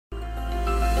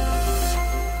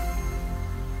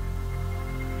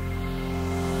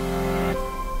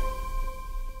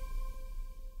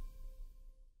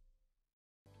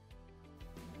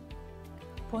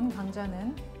본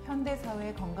강좌는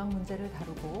현대사회 건강문제를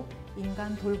다루고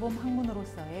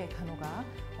인간돌봄학문으로서의 간호가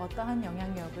어떠한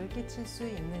영향력을 끼칠 수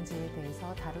있는지에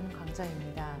대해서 다룬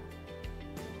강좌입니다.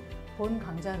 본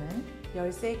강좌는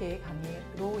 13개의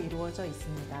강의로 이루어져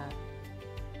있습니다.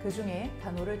 그 중에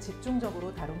간호를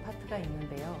집중적으로 다룬 파트가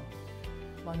있는데요.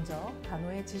 먼저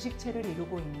간호의 지식체를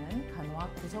이루고 있는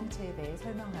간호학 구성체에 대해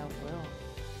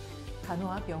설명하였고요.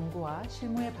 간호학 연구와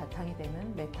실무의 바탕이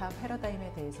되는 메타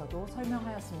패러다임에 대해서도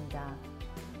설명하였습니다.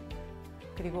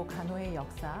 그리고 간호의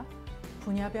역사,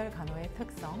 분야별 간호의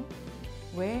특성,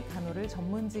 왜 간호를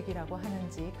전문직이라고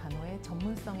하는지 간호의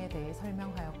전문성에 대해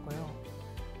설명하였고요.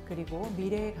 그리고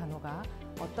미래의 간호가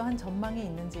어떠한 전망이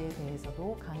있는지에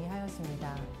대해서도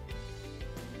강의하였습니다.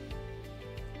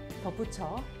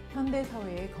 덧붙여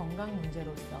현대사회의 건강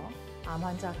문제로서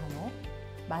암환자 간호,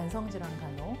 만성질환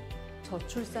간호,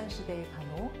 저출산 시대의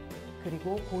간호,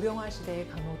 그리고 고령화 시대의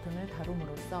간호 등을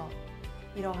다룸으로써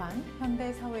이러한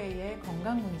현대사회의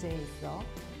건강 문제에 있어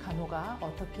간호가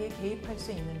어떻게 개입할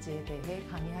수 있는지에 대해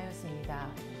강의하였습니다.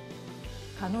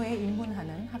 간호에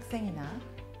입문하는 학생이나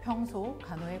평소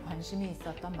간호에 관심이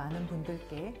있었던 많은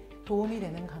분들께 도움이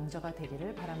되는 강좌가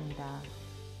되기를 바랍니다.